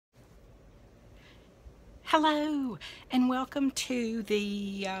Hello, and welcome to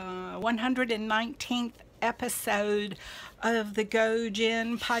the 119th episode of the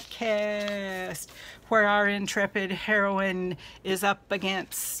gojenn podcast, where our intrepid heroine is up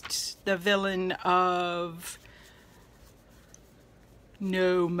against the villain of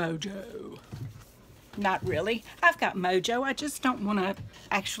no mojo. Not really. I've got mojo. I just don't want to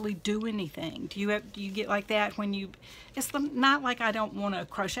actually do anything. Do you get like that when you? It's not like I don't want to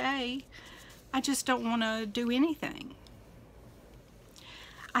crochet. I just don't want to do anything.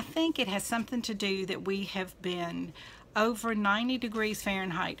 I think it has something to do that we have been over 90 degrees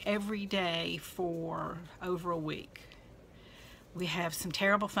Fahrenheit every day for over a week. We have some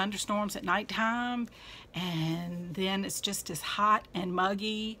terrible thunderstorms at nighttime, and then it's just as hot and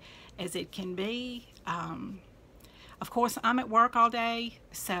muggy as it can be. Of course, I'm at work all day,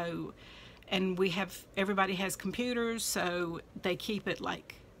 so, and everybody has computers, so they keep it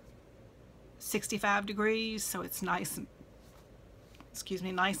like 65 degrees, so it's nice and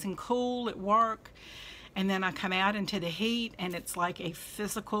cool at work. And then I come out into the heat and it's like a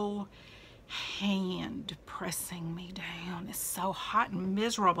physical hand pressing me down. It's so hot and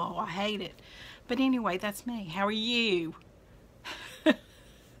miserable. I hate it. But anyway, that's me. How are you?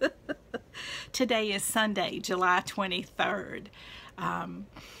 Today is Sunday, July 23rd.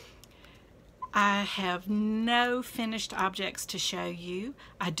 I have no finished objects to show you.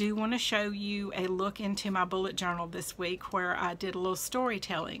 I do want to show you a look into my bullet journal this week, where I did a little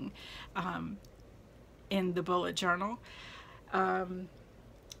storytelling in the bullet journal.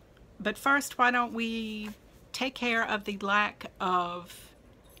 But first, why don't we take care of the lack of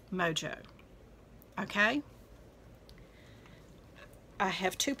mojo, okay? I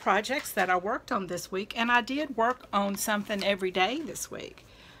have two projects that I worked on this week, and I did work on something every day this week.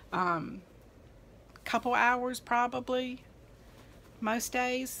 Couple hours probably most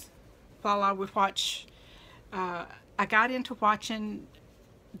days, while I would watch. I got into watching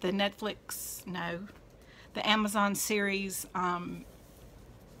the Amazon series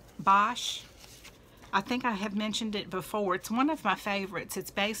Bosch. I think I have mentioned it before. It's one of my favorites.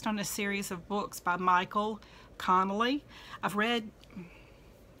 It's based on a series of books by Michael Connelly. I've read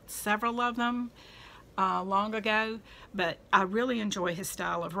several of them long ago, but I really enjoy his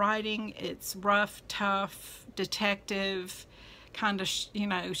style of writing. It's rough, tough, detective, kind of,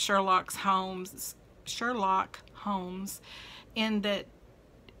 Sherlock Holmes, in that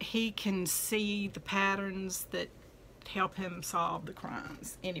he can see the patterns that help him solve the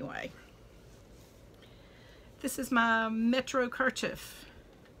crimes. Anyway, this is my Metro kerchief.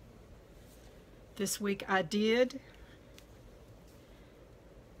 This week I did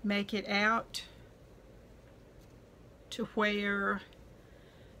make it out to where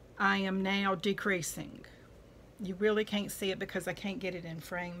I am now decreasing. You really can't see it because I can't get it in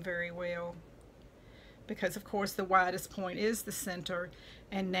frame very well, because of course the widest point is the center,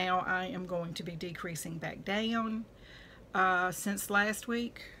 and now I am going to be decreasing back down. Since last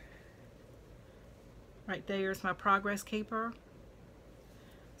week, right there is my progress keeper.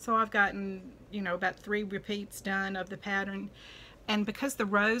 So I've gotten, about 3 repeats done of the pattern, and because the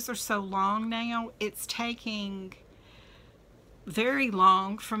rows are so long now, it's taking very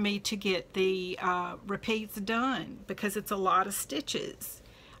long for me to get the repeats done, because it's a lot of stitches.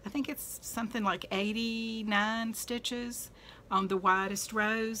 I think it's something like 89 stitches on the widest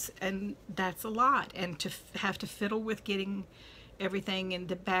rows, and that's a lot. And to have to fiddle with getting everything in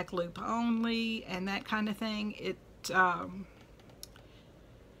the back loop only and that kind of thing,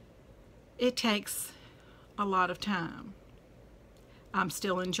 it takes a lot of time. I'm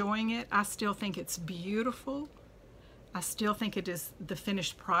still enjoying it. I still think it's beautiful. I still think the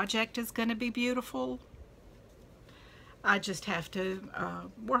finished project is going to be beautiful. I just have to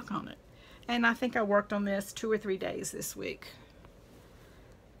work on it. And I think I worked on this 2 or 3 days this week.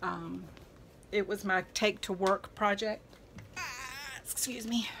 It was my take to work project. Excuse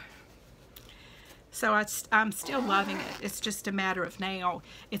me. So I'm still loving it. It's just a matter of now,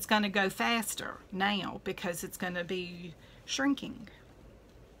 it's going to go faster now because it's going to be shrinking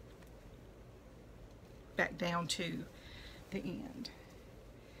back down to the end.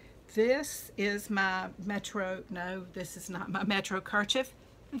 This is my this is not my Metro kerchief.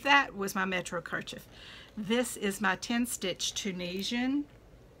 That was my Metro kerchief. This is my 10-stitch Tunisian.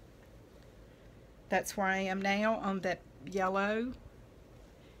 That's where I am now on that yellow.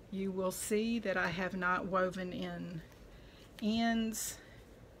 You will see that I have not woven in ends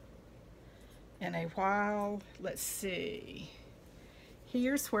in a while. Let's see.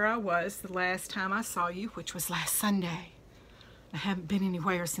 Here's where I was the last time I saw you, which was last Sunday. I haven't been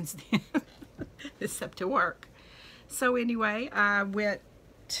anywhere since then, except to work. So anyway, I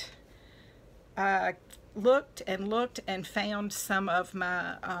looked and looked and found some of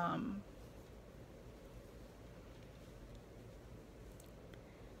my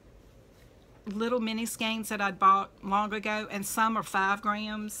little mini skeins that I'd bought long ago, and some are 5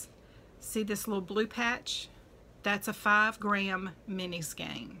 grams. See this little blue patch? That's a 5-gram mini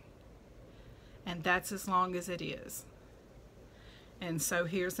skein, and that's as long as it is. And so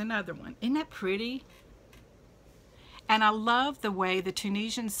here's another one. Isn't that pretty? And I love the way the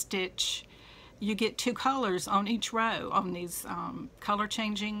Tunisian stitch, you get 2 colors on each row on these color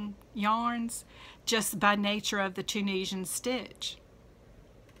changing yarns, just by nature of the Tunisian stitch.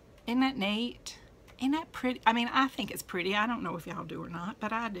 Isn't that neat? Isn't that pretty? I mean, I think it's pretty. I don't know if y'all do or not,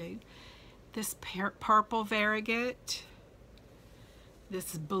 but I do. This purple variegated,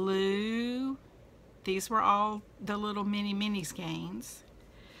 this blue, these were all the little mini skeins.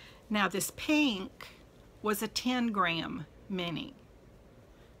 Now this pink was a 10-gram mini,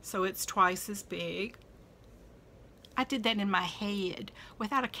 so it's twice as big. I did that in my head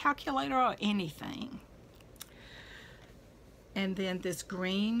without a calculator or anything. And then this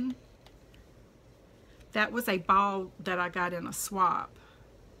green, that was a ball that I got in a swap,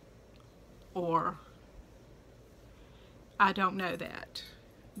 or I don't know that.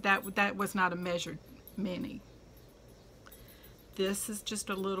 That was not a measured mini. This is just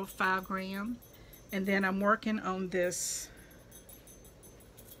a little 5-gram. And then I'm working on this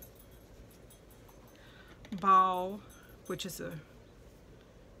ball, which is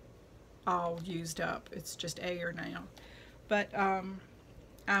all used up. It's just air now. But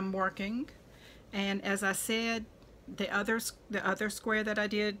I'm working, and as I said, the other square that I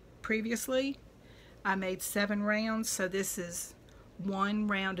did previously, I made 7 rounds, so this is 1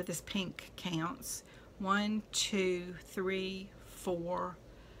 round of this pink counts. 1, 2, 3, 4,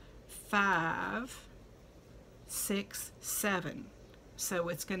 5, 6, 7. So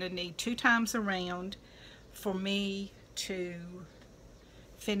it's going to need 2 times a round for me to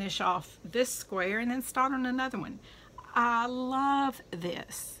finish off this square and then start on another one. I love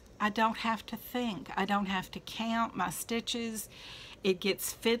this. I don't have to think. I don't have to count my stitches. It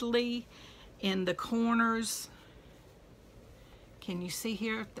gets fiddly in the corners. Can you see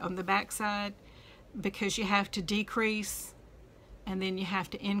here on the back side? Because you have to decrease and then you have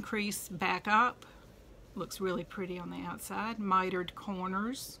to increase back up. Looks really pretty on the outside. Mitered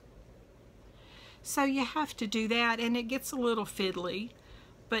corners. So you have to do that, and it gets a little fiddly,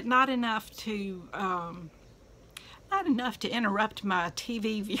 but not enough to interrupt my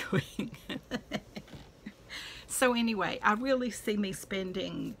TV viewing. So anyway, I really see me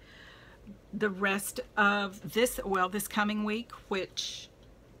spending the rest of this, well, this coming week, which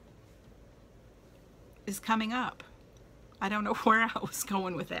is coming up. I don't know where I was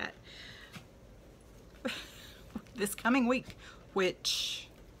going with that. This coming week, which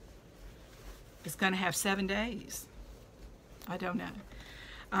is going to have 7 days. I don't know.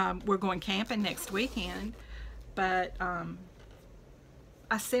 We're going camping next weekend. But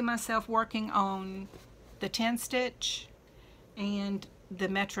I see myself working on the 10 stitch and the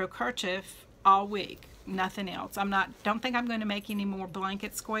Metro kerchief all week, nothing else. Don't think I'm going to make any more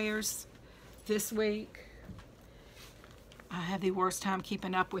blanket squares this week. I have the worst time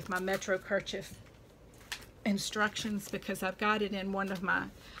keeping up with my Metro kerchief instructions because I've got it in one of my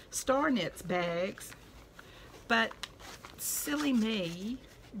Star Knits bags, but silly me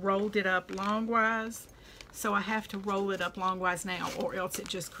rolled it up longwise. So I have to roll it up longwise now, or else it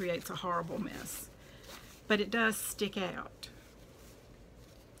just creates a horrible mess. But it does stick out.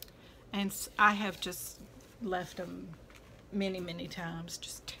 And I have just left them many times.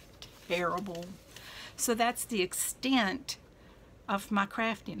 Just terrible. So that's the extent of my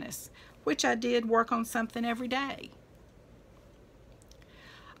craftiness, which I did work on something every day.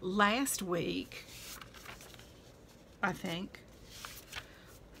 Last week, I think,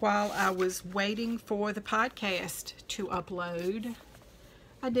 while I was waiting for the podcast to upload,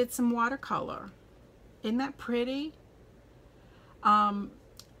 I did some watercolor. Isn't that pretty?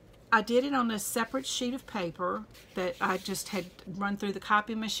 I did it on a separate sheet of paper that I just had run through the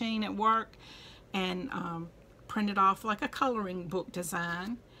copy machine at work and printed off like a coloring book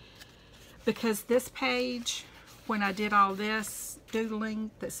design. Because this page, when I did all this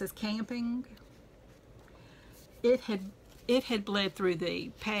doodling that says camping, it had bled through the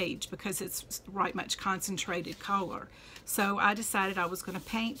page because it's right much concentrated color. So I decided I was going to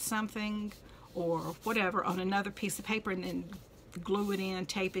paint something or whatever on another piece of paper and then glue it in,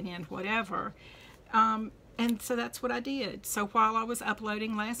 tape it in, whatever. And so that's what I did. So while I was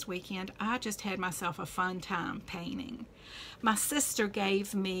uploading last weekend, I just had myself a fun time painting. My sister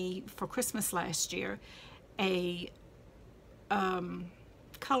gave me for Christmas last year a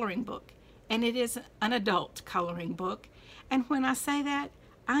coloring book. and it is an adult coloring book. And when I say that,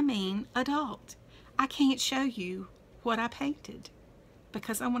 I mean adult. I can't show you what I painted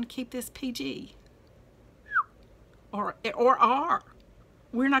because I want to keep this PG or R.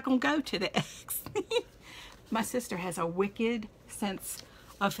 We're not going to go to the X. My sister has a wicked sense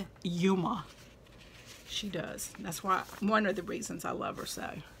of humor. She does. That's why, one of the reasons I love her so.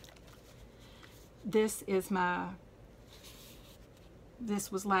 This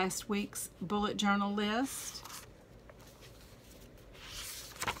was last week's bullet journal list.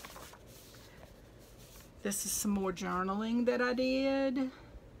 This is some more journaling that I did.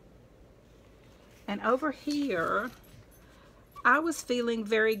 And over here, I was feeling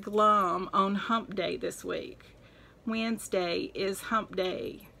very glum on hump day this week. Wednesday is hump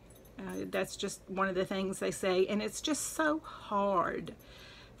day. That's just one of the things they say. And it's just so hard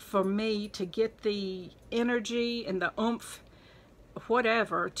for me to get the energy and the oomph,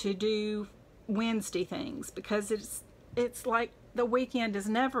 whatever, to do Wednesday things, because it's like the weekend is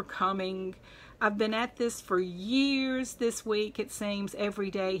never coming. I've been at this for years. This week, it seems,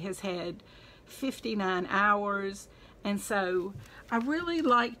 every day has had 59 hours. And so I really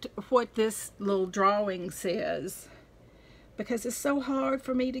liked what this little drawing says, because it's so hard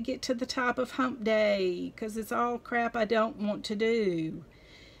for me to get to the top of hump day because it's all crap I don't want to do.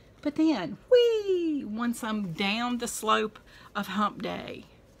 But then, whee, once I'm down the slope of hump day,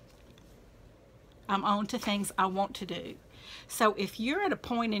 I'm on to things I want to do. So if you're at a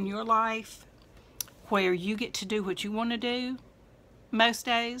point in your life where you get to do what you want to do most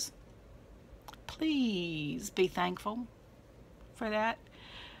days, please be thankful for that.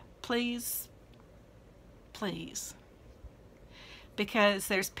 Please, please. Because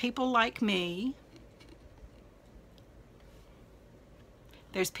there's people like me.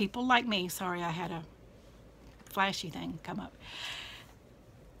 There's people like me. Sorry, I had a flashy thing come up.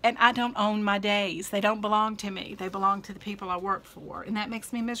 And I don't own my days. They don't belong to me. They belong to the people I work for. And that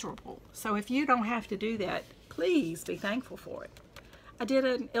makes me miserable. So if you don't have to do that, please be thankful for it. I did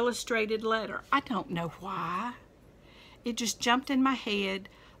an illustrated letter. I don't know why. It just jumped in my head.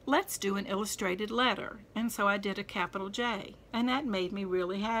 Let's do an illustrated letter. And so I did a capital J. And that made me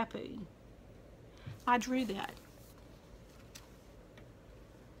really happy. I drew that.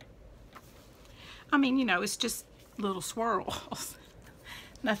 I mean, you know, it's just little swirls.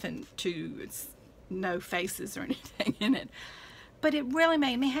 Nothing it's no faces or anything in it. But it really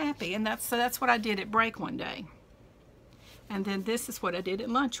made me happy. And that's what I did at break one day. And then this is what I did at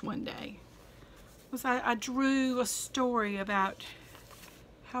lunch one day. I drew a story about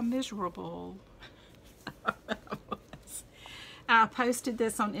how miserable I was. I posted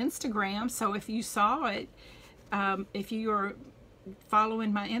this on Instagram, so if you saw it, if you are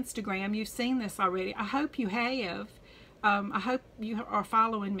following my Instagram, you've seen this already. I hope you have. I hope you are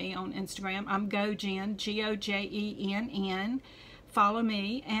following me on Instagram. I'm gojenn, Gojenn. Follow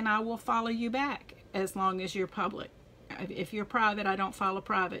me, and I will follow you back as long as you're public. If you're private, I don't follow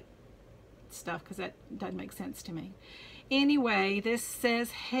private stuff because that doesn't make sense to me. Anyway, this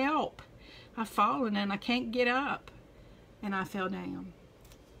says help. I've fallen and I can't get up. And I fell down.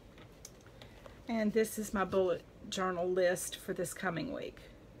 And this is my bullet journal list for this coming week.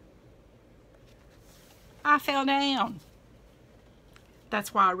 I fell down.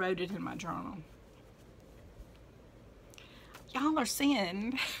 That's why I wrote it in my journal. Y'all are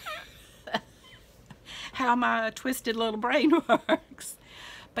seeing how my twisted little brain works.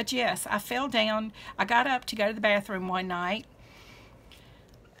 But yes, I fell down. I got up to go to the bathroom one night,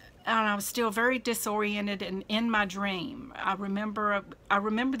 and I was still very disoriented and in my dream. I remember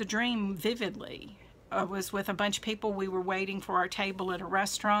the dream vividly. I was with a bunch of people. We were waiting for our table at a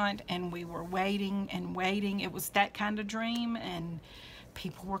restaurant, and we were waiting and waiting. It was that kind of dream, and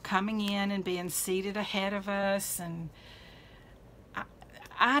people were coming in and being seated ahead of us, and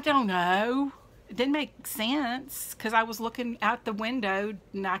I don't know. It didn't make sense because I was looking out the window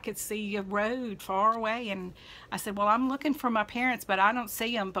and I could see a road far away, and I said, well, I'm looking for my parents, but I don't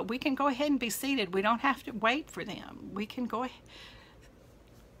see them, but we can go ahead and be seated. We don't have to wait for them. We can go ahead.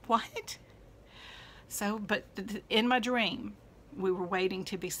 What? So, but in my dream, we were waiting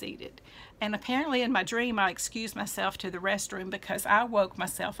to be seated. And apparently in my dream, I excused myself to the restroom because I woke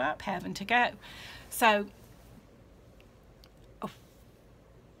myself up having to go. So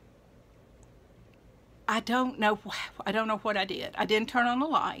I don't know what I did. I didn't turn on the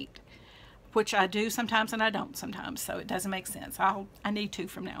light, which I do sometimes and I don't sometimes, so it doesn't make sense. I need to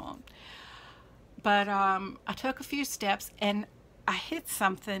from now on. But I took a few steps and I hit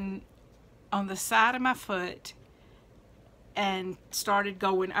something on the side of my foot and started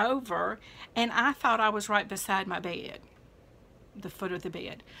going over, and I thought I was right beside my bed. the foot of the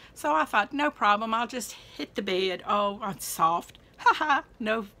bed. So I thought, no problem, I'll just hit the bed. Oh, it's soft. Ha ha,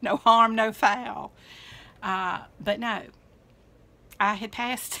 no harm, no foul. But no, I had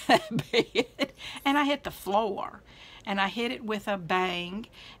passed that bed and I hit the floor. And I hit it with a bang,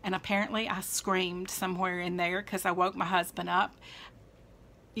 and apparently I screamed somewhere in there because I woke my husband up,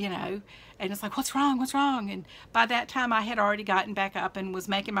 you know, and it's like, what's wrong, what's wrong? And by that time I had already gotten back up and was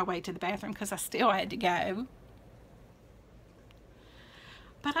making my way to the bathroom because I still had to go.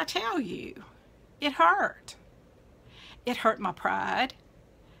 But I tell you, it hurt. It hurt my pride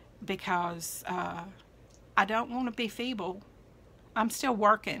because I don't want to be feeble. I'm still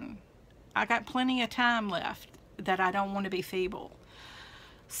working. I got plenty of time left that I don't want to be feeble.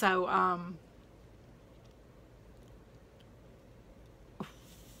 So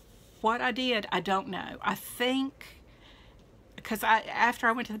what I did, I don't know. I think because after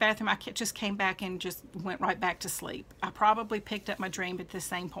I went to the bathroom, I just came back and just went right back to sleep. I probably picked up my dream at the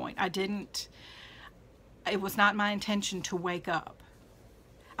same point. It was not my intention to wake up.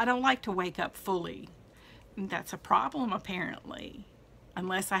 I don't like to wake up fully. That's a problem apparently.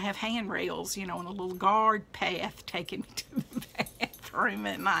 Unless I have handrails, you know, on a little guard path taking me to the bathroom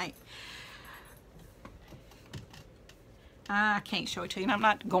at night. I can't show it to you, and I'm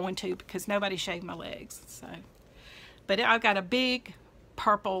not going to because nobody shaved my legs. So, but I've got a big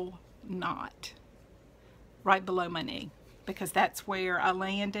purple knot right below my knee because that's where I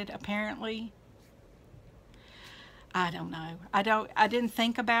landed apparently. I don't know. I didn't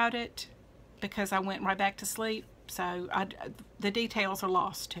think about it because I went right back to sleep. So the details are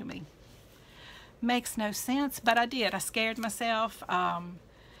lost to me. Makes no sense, but I did. I scared myself.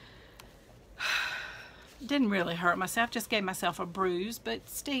 Didn't really hurt myself. Just gave myself a bruise, but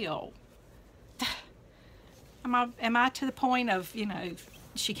still. Am I to the point of, you know,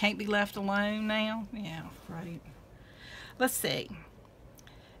 she can't be left alone now? Yeah, right. Let's see.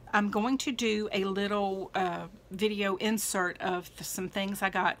 I'm going to do a little video insert of some things I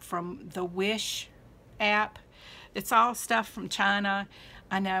got from the Wish app. It's all stuff from China.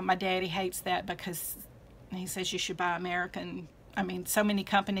 I know my daddy hates that because he says you should buy American. I mean, so many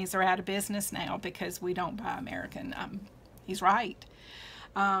companies are out of business now because we don't buy American. He's right.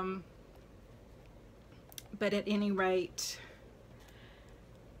 But at any rate,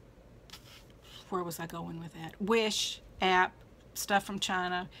 where was I going with that? Wish app, stuff from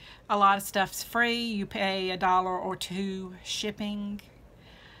China. A lot of stuff's free. You pay $1 or $2 shipping.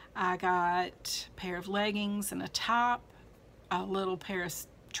 I got a pair of leggings and a top, a little pair of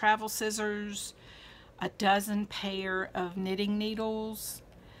travel scissors, a dozen pair of knitting needles,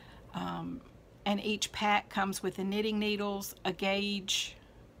 and each pack comes with the knitting needles, a gauge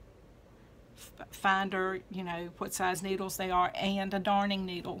finder, you know, what size needles they are, and a darning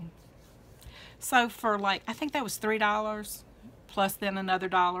needle. So for like, I think that was $3 plus then another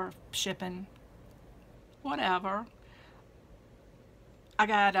 $1 shipping, whatever. I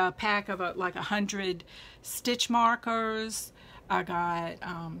got a pack of like 100 stitch markers. I got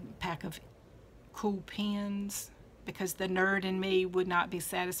a pack of cool pens because the nerd in me would not be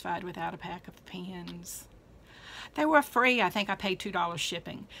satisfied without a pack of pens. They were free. I think I paid $2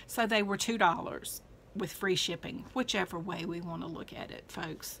 shipping. So they were $2 with free shipping, whichever way we want to look at it,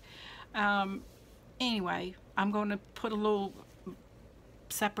 folks. Anyway, I'm going to put a little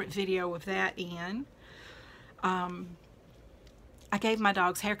separate video of that in. I gave my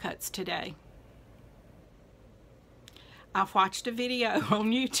dogs haircuts today. I watched a video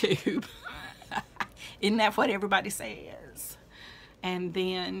on YouTube. Isn't that what everybody says? And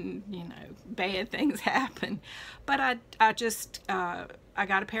then, you know, bad things happen. But I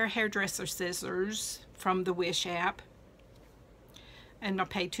got a pair of hairdresser scissors from the Wish app. And I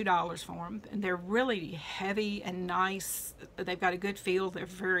paid $2 for them. And they're really heavy and nice. They've got a good feel. They're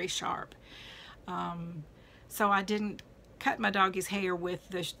very sharp. So I didn't cut my doggy's hair with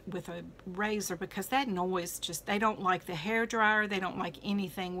a razor because that noise just, they don't like the hair dryer. They don't like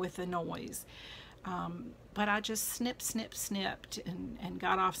anything with the noise. But I just snipped and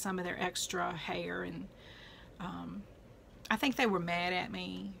got off some of their extra hair. And I think they were mad at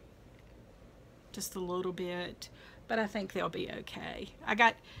me just a little bit. But I think they'll be okay.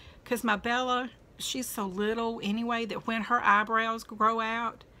 Because my Bella, she's so little anyway that when her eyebrows grow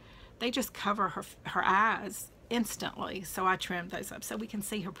out, they just cover her eyes instantly. So I trimmed those up so we can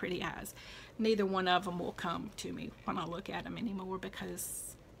see her pretty eyes. Neither one of them will come to me when I look at them anymore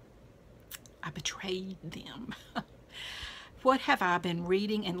because I betrayed them. What have I been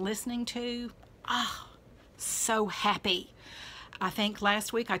reading and listening to? Ah, so happy. I think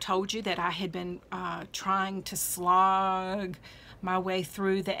last week I told you that I had been trying to slog my way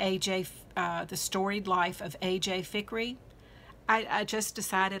through the storied life of A.J. Fikry. I just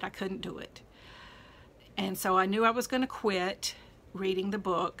decided I couldn't do it. And so I knew I was going to quit reading the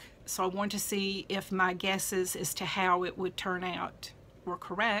book. So I wanted to see if my guesses as to how it would turn out were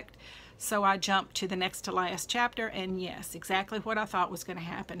correct. So I jumped to the next to last chapter, and yes, exactly what I thought was going to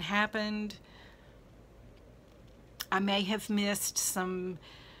happen happened. I may have missed some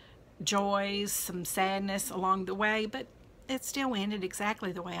joys, some sadness along the way, but it still ended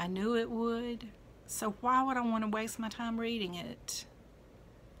exactly the way I knew it would. So why would I want to waste my time reading it?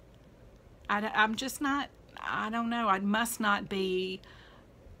 I'm just not, I don't know, I must not be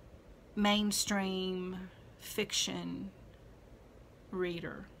mainstream fiction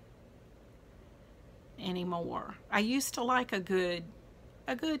reader anymore. I used to like a good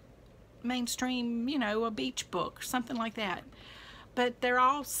mainstream, you know, a beach book, something like that. But they're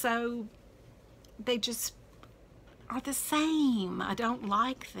all so, they just are the same. I don't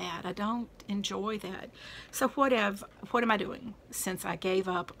like that. I don't enjoy that. So what am I doing since I gave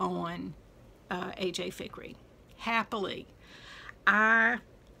up on A.J. Fikry? Happily,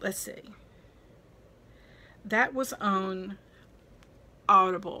 let's see. That was on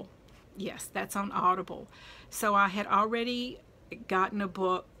Audible. Yes, that's on Audible. So I had already gotten a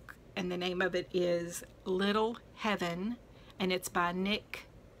book, and the name of it is Little Heaven, and it's by Nick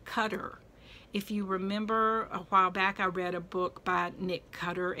Cutter. If you remember, a while back I read a book by Nick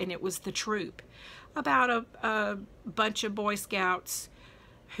Cutter, and it was The Troop, about a bunch of Boy Scouts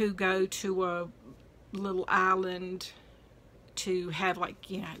who go to a little island to have, like,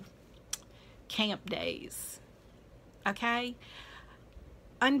 you know, camp days. Okay?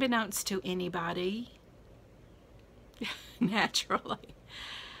 Unbeknownst to anybody, naturally,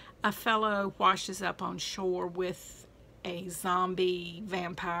 a fellow washes up on shore with a zombie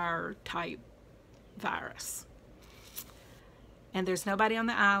vampire type virus. And there's nobody on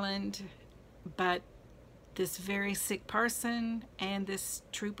the island but this very sick person and this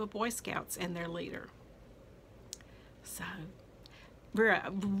troop of Boy Scouts and their leader. So,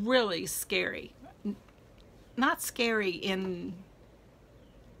 really scary. Not scary in...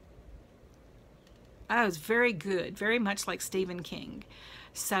 Oh, it's very good. Very much like Stephen King.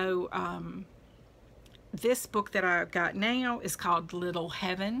 So, this book that I've got now is called Little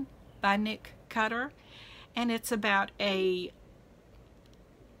Heaven by Nick Cutter. And it's about a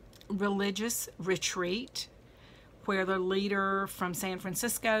religious retreat where the leader from San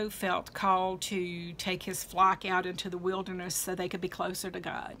Francisco felt called to take his flock out into the wilderness so they could be closer to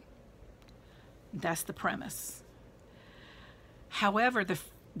God. That's the premise. However,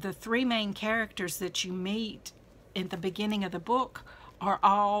 the three main characters that you meet in the beginning of the book are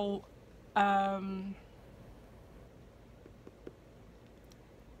all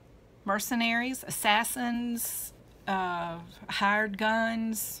mercenaries, assassins, hired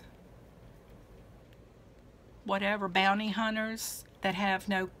guns, whatever, bounty hunters that have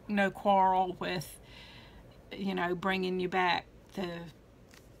no quarrel with, you know, bringing you back the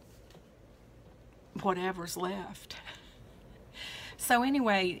whatever's left. So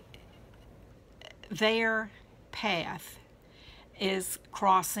anyway, their path is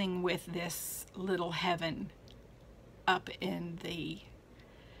crossing with this little heaven up in the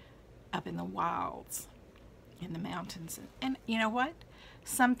wilds, in the mountains. And you know what?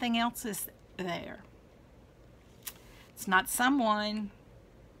 Something else is there. It's not someone.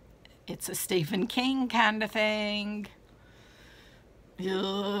 It's a Stephen King kind of thing.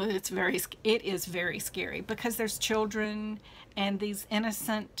 It is very scary because there's children and these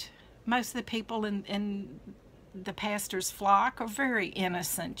innocent, most of the people in the pastor's flock are very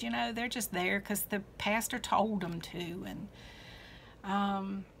innocent. You know, they're just there because the pastor told them to.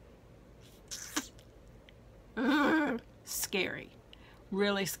 And scary,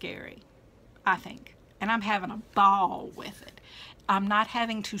 really scary, I think. And I'm having a ball with it. I'm not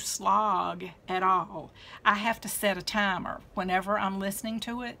having to slog at all. I have to set a timer whenever I'm listening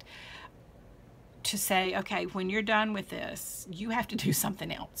to it to say, okay, when you're done with this, you have to do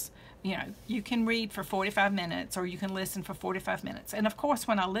something else. You know, you can read for 45 minutes or you can listen for 45 minutes. And of course,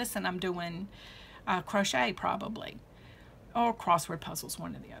 when I listen, I'm doing crochet probably, or crossword puzzles,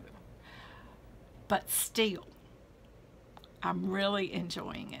 one or the other. But still, I'm really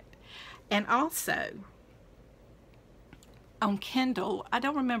enjoying it. And also, on Kindle, I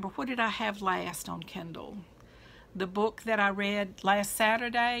don't remember, what did I have last on Kindle? The book that I read last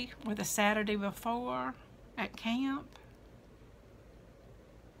Saturday or the Saturday before at camp?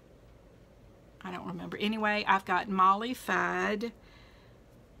 I don't remember. Anyway, I've got Molly Fyde,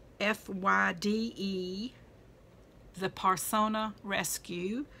 Fyde, The Parsona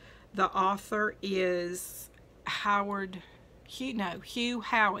Rescue. The author is Hugh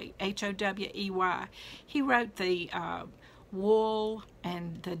Howey, Howey. He wrote the wool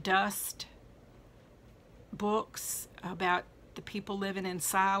and the dust books about the people living in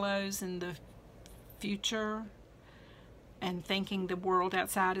silos in the future and thinking the world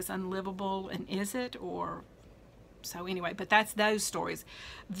outside is unlivable, and is it? Or so anyway, but that's those stories.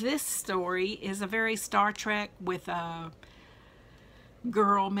 This story is a very Star Trek with a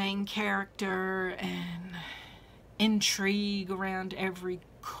girl main character and intrigue around every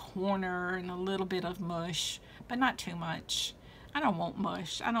corner and a little bit of mush, but not too much. I don't want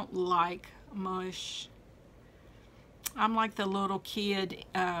mush. I don't like mush. I'm like the little kid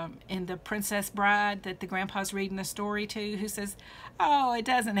in The Princess Bride that the grandpa's reading the story to, who says, "Oh, it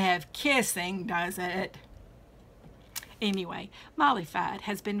doesn't have kissing, does it?" Anyway, Mollified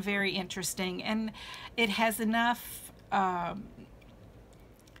has been very interesting, and it has enough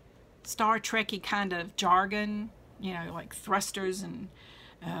Star Trek-y kind of jargon, you know, like thrusters and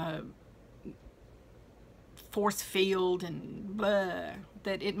force field and blah,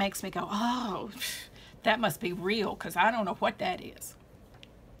 that it makes me go, oh, that must be real, because I don't know what that is.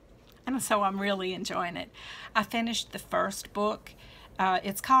 And so I'm really enjoying it. I finished the first book.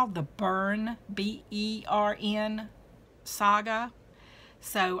 It's called the Bern, B-E-R-N saga.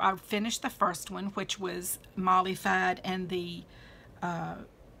 So I finished the first one, which was Mollified and the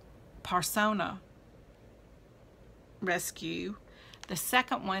Parsona rescue. The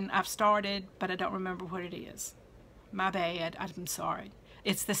second one I've started, but I don't remember what it is. My bad. I'm sorry.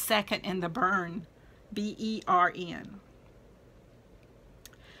 It's the second in the Bern, B-E-R-N.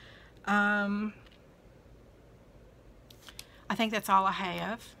 I think that's all I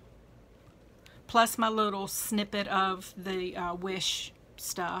have. Plus my little snippet of the Wish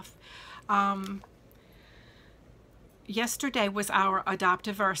stuff. Yesterday was our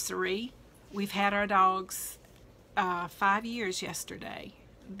adoptiversary. We've had our dogs 5 years yesterday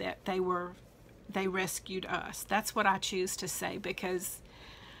that they rescued us. That's what I choose to say, because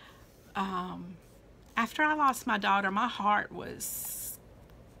after I lost my daughter, my heart was,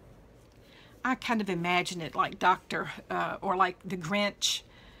 I kind of imagine it like or like the Grinch.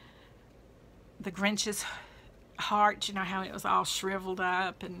 The Grinch's heart, you know, how it was all shriveled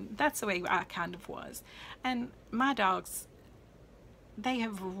up, and that's the way I kind of was. And my dogs, they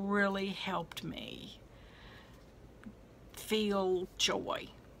have really helped me feel joy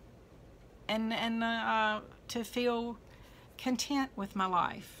and to feel content with my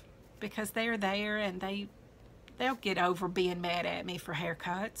life, because they're there, and they'll get over being mad at me for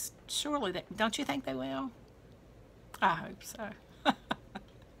haircuts. Surely, don't you think they will? I hope so.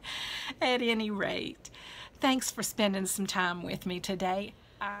 At any rate, thanks for spending some time with me today.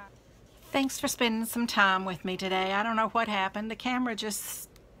 I don't know what happened. The camera just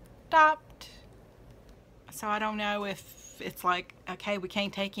stopped. So I don't know if it's like, okay, we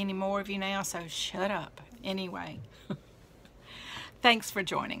can't take any more of you now, so shut up. Anyway, thanks for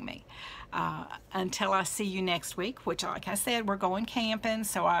joining me. Until I see you next week, which, like I said, we're going camping,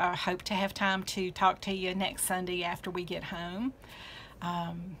 so I hope to have time to talk to you next Sunday after we get home.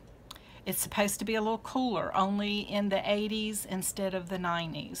 It's supposed to be a little cooler, only in the 80s instead of the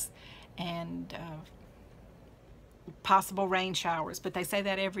 90s, and possible rain showers, but they say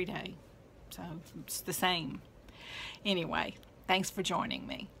that every day, so it's the same. Anyway, thanks for joining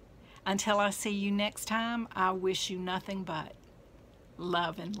me. Until I see you next time, I wish you nothing but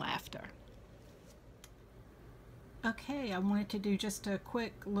love and laughter. Okay, I wanted to do just a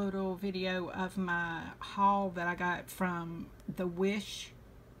quick little video of my haul that I got from the Wish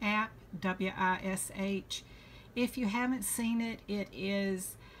app, W-I-S-H. If you haven't seen it, it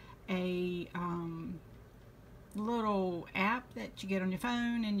is a little app that you get on your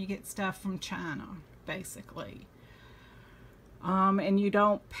phone, and you get stuff from China, basically. And you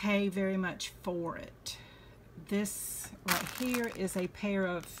don't pay very much for it. This right here is a pair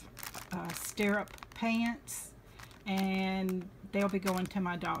of stirrup pants, and they'll be going to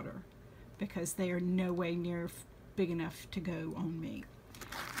my daughter because they are no way near big enough to go on me.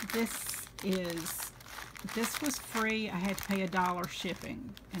 This was free. I had to pay $1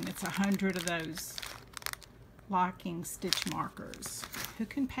 shipping, and it's 100 of those locking stitch markers. Who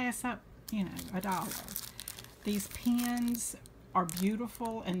can pass up, you know, $1? These pens are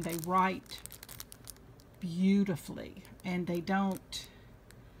beautiful, and they write beautifully, and they don't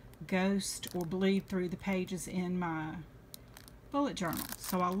ghost or bleed through the pages in my bullet journal.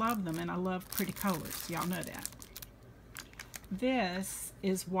 So I love them, and I love pretty colors. Y'all know that. This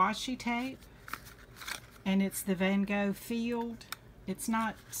is washi tape, and it's the Van Gogh field. It's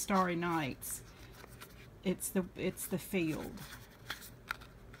not Starry Nights. It's the field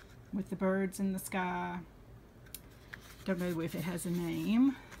with the birds in the sky. Don't know if it has a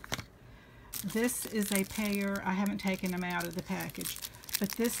name. This is a pair, I haven't taken them out of the package, but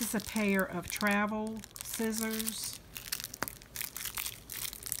this is a pair of travel scissors.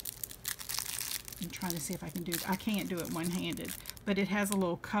 I'm trying to see if I can do it. I can't do it one-handed, but it has a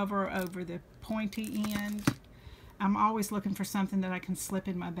little cover over the pointy end. I'm always looking for something that I can slip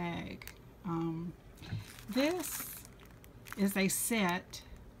in my bag. This is a set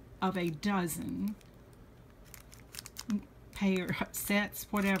of a dozen pair sets,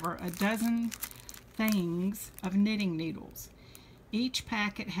 whatever, a dozen things of knitting needles. Each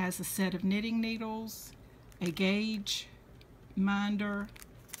packet has a set of knitting needles, a gauge minder,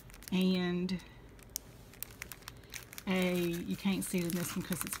 and you can't see it in this one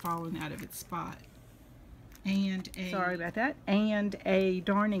because it's fallen out of its spot, and sorry about that, and a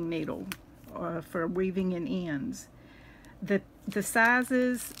darning needle for weaving in ends. The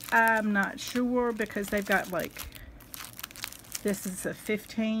sizes, I'm not sure because they've got, like, this is a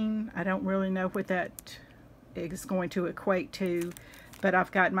 15. I don't really know what that is going to equate to, but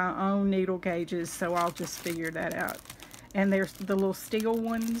I've got my own needle gauges, so I'll just figure that out. And there's the little steel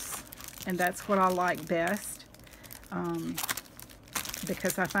ones, and that's what I like best,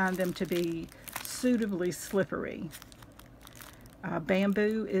 because I find them to be suitably slippery.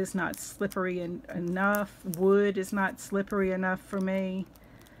 Bamboo is not slippery enough. Wood is not slippery enough for me.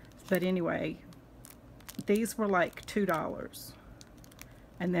 But anyway, these were like $2.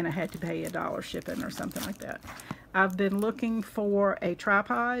 And then I had to pay $1 shipping or something like that. I've been looking for a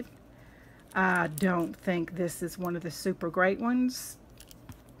tripod. I don't think this is one of the super great ones.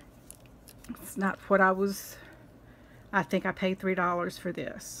 It's not what I think I paid $3 for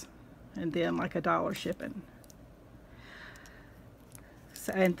this. And then like $1 shipping.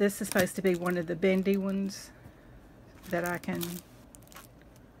 So, and this is supposed to be one of the bendy ones that I can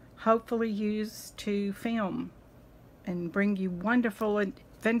hopefully use to film and bring you wonderful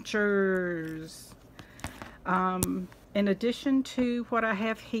adventures. In addition to what I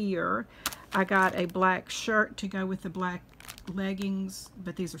have here, I got a black shirt to go with the black leggings,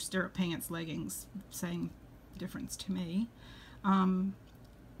 but these are stirrup pants leggings, same difference to me.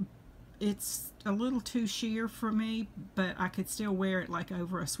 It's a little too sheer for me, but I could still wear it like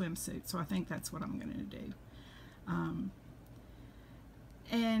over a swimsuit, so I think that's what I'm going to do.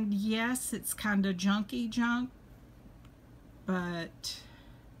 And yes, it's kind of junky junk, but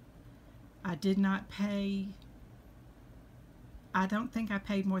I did not pay, I don't think I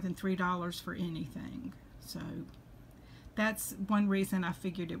paid more than $3 for anything, so that's one reason I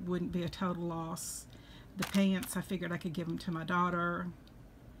figured it wouldn't be a total loss. The pants, I figured I could give them to my daughter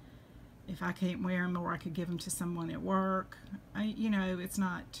if I can't wear them, or I could give them to someone at work. You know, it's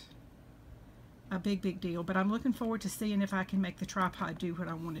not a big deal, but I'm looking forward to seeing if I can make the tripod do what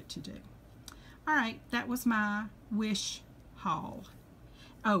I want it to do. Alright, that was my Wish haul.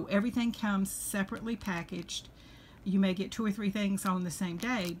 Oh, everything comes separately packaged. You may get 2 or 3 things on the same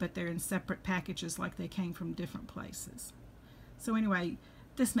day, but they're in separate packages like they came from different places. So anyway,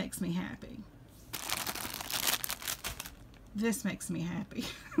 this makes me happy. This makes me happy.